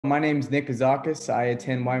My name is Nic Bouzakis. I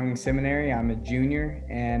attend Wyoming Seminary. I'm a junior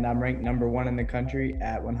and I'm ranked #1 in the country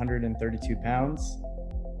at 132 pounds.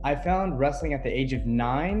 I found wrestling at the age of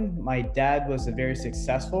 9. My dad was a very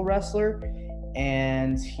successful wrestler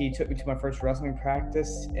and he took me to my first wrestling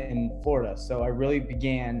practice in Florida. So I really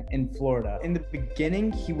began in Florida. In the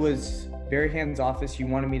beginning, he was very hands-off. He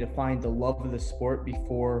wanted me to find the love of the sport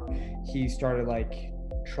before he started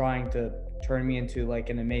trying to turn me into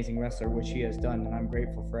an amazing wrestler, which he has done, and I'm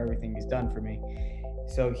grateful for everything he's done for me.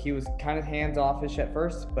 So he was kind of hands-offish at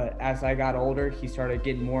first, but as I got older, he started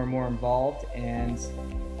getting more and more involved, and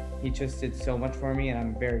he just did so much for me, and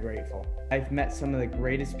I'm very grateful. I've met some of the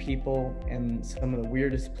greatest people in some of the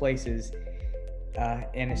weirdest places,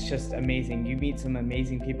 and it's just amazing. You meet some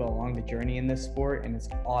amazing people along the journey in this sport, and it's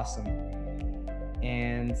awesome.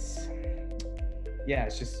 And yeah,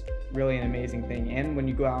 it's just really an amazing thing. And when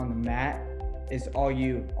you go out on the mat, it's all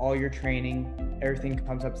your training, everything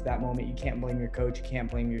comes up to that moment. You can't blame your coach, you can't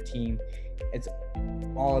blame your team. It's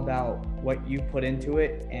all about what you put into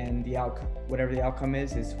it, and the outcome, whatever the outcome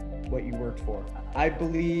is what you worked for. I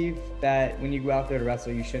believe that when you go out there to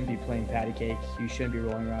wrestle, you shouldn't be playing patty cake. You shouldn't be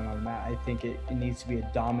rolling around on the mat. I think it needs to be a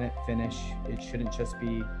dominant finish. It shouldn't just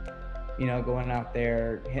be, going out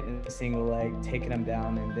there, hitting a single leg, taking them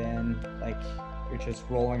down, and then you're just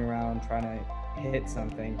rolling around trying to hit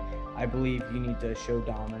something. I believe you need to show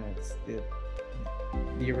dominance.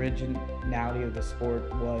 The originality of the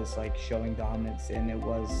sport was showing dominance, and it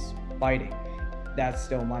was fighting. That's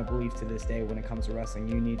still my belief to this day when it comes to wrestling.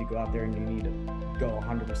 You need to go out there and you need to go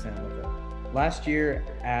 100% with it. Last year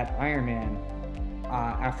at Ironman,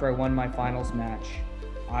 after I won my finals match,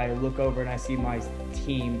 I look over and I see my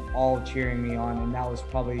team all cheering me on, and that was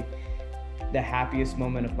probably the happiest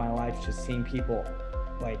moment of my life, just seeing people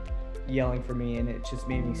yelling for me, and it just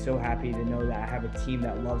made me so happy to know that I have a team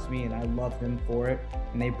that loves me and I love them for it,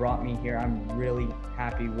 and they brought me here. I'm really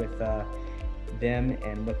happy with them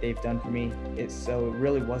and what they've done for me. So it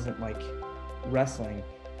really wasn't wrestling.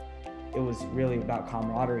 It was really about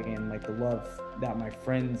camaraderie and the love that my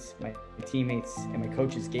friends, my teammates, and my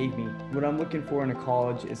coaches gave me. What I'm looking for in a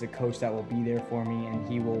college is a coach that will be there for me, and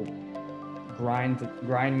he will grind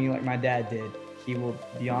me like my dad did. He will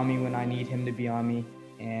be on me when I need him to be on me,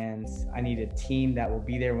 and I need a team that will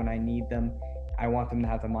be there when I need them. I want them to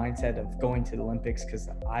have the mindset of going to the Olympics, because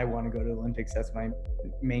I want to go to the Olympics. That's my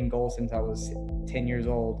main goal since I was 10 years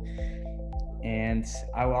old. And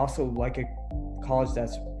I would also like a college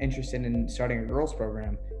that's interested in starting a girls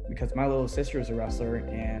program, because my little sister is a wrestler,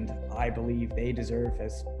 and I believe they deserve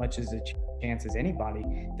as much as a chance as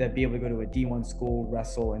anybody to be able to go to a D1 school,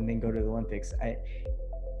 wrestle, and then go to the Olympics.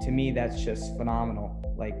 To me, that's just phenomenal.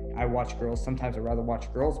 I watch girls, sometimes I'd rather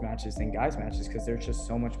watch girls matches than guys matches, because they're just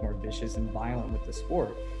so much more vicious and violent with the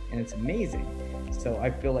sport, and it's amazing. So I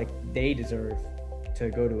feel like they deserve to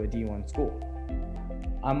go to a D1 school.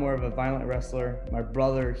 I'm more of a violent wrestler. My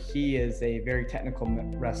brother, he is a very technical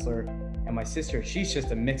wrestler, and my sister, she's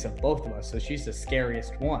just a mix of both of us, so she's the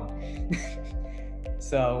scariest one.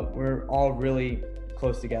 So we're all really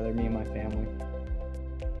close together, me and my family.